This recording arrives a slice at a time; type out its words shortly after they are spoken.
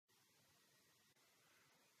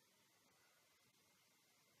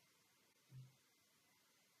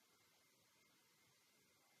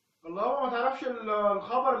والله هو ما تعرفش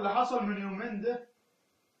الخبر اللي حصل من يومين ده؟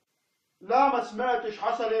 لا ما سمعتش.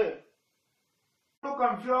 حصل ايه؟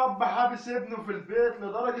 كان في اب حابس ابنه في البيت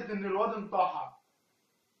لدرجة ان الواد انتحر.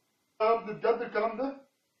 يا ابني بجد الكلام ده؟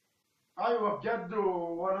 ايوه بجد،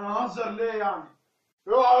 وانا هزر ليه يعني؟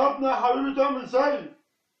 اوعى يا ابني يا حبيبي تعمل زيي.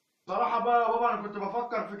 صراحة بقى يا بابا انا كنت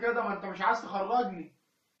بفكر في كده، ما انت مش عايز تخرجني.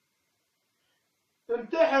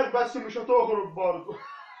 تنتحر بس مش هتخرج برضه.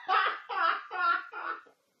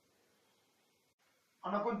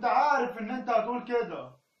 انا كنت عارف ان انت هتقول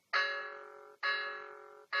كده.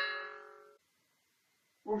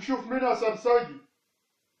 وشوف مين يا سرسجي،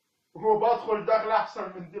 وبدخل دخل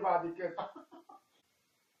احسن من دي بعد كده.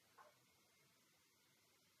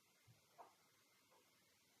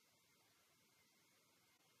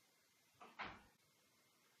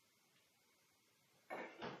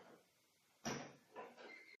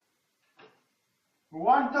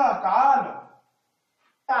 هو انت تعالى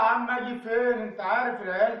يا عم. اجي فين؟ انت عارف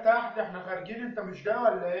العيال تحت احنا خارجين، انت مش جاي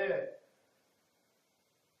ولا ايه؟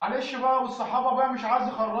 معلش بقى، والصحابه بقى مش عايز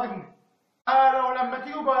يخرجني. لو لما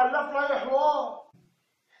تيجوا بألف له اي حوار.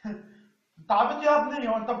 انت عبيط يا ابني؟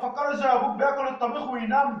 هو انت مفكر زي ابوك بياكل الطبيخ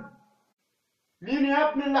وينام؟ مين يا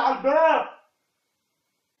ابني اللي على الباب؟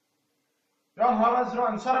 يا نهار ازرق،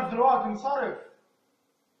 انصرف دلوقتي انصرف.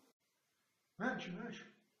 ماشي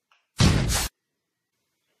ماشي.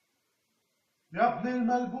 يا ابن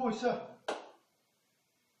الملبوسه،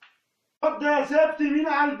 رد يا سيفتي، مين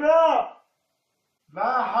على الباب؟ لا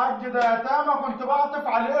يا حاج، ده يتامى كنت بعطف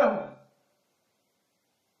عليهم.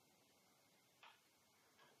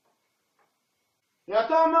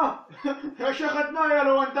 يتامى؟ يا شيخ اتنايا،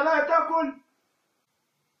 لو انت لا تاكل.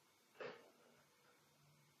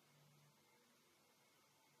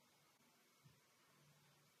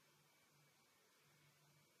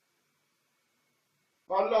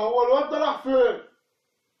 والله هو الواد ده راح فين؟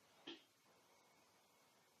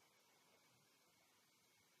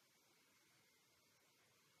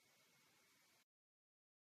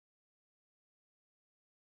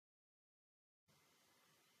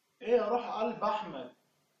 ايه روح قلب احمد،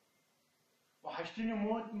 وحشتني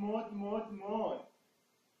موت موت موت موت.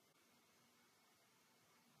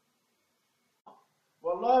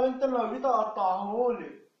 والله انت اللي لو جيت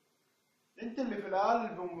اقطعهولي. انت اللي في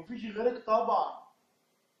القلب ومفيش غيرك طبعا.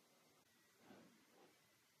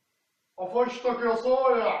 قفشتك يا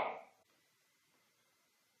صايع.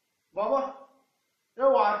 بابا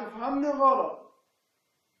اوعى تفهمني غلط.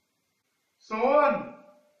 ثواني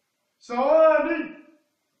ثواني.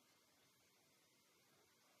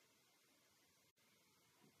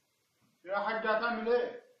 يا حاج هتعمل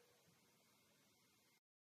ايه؟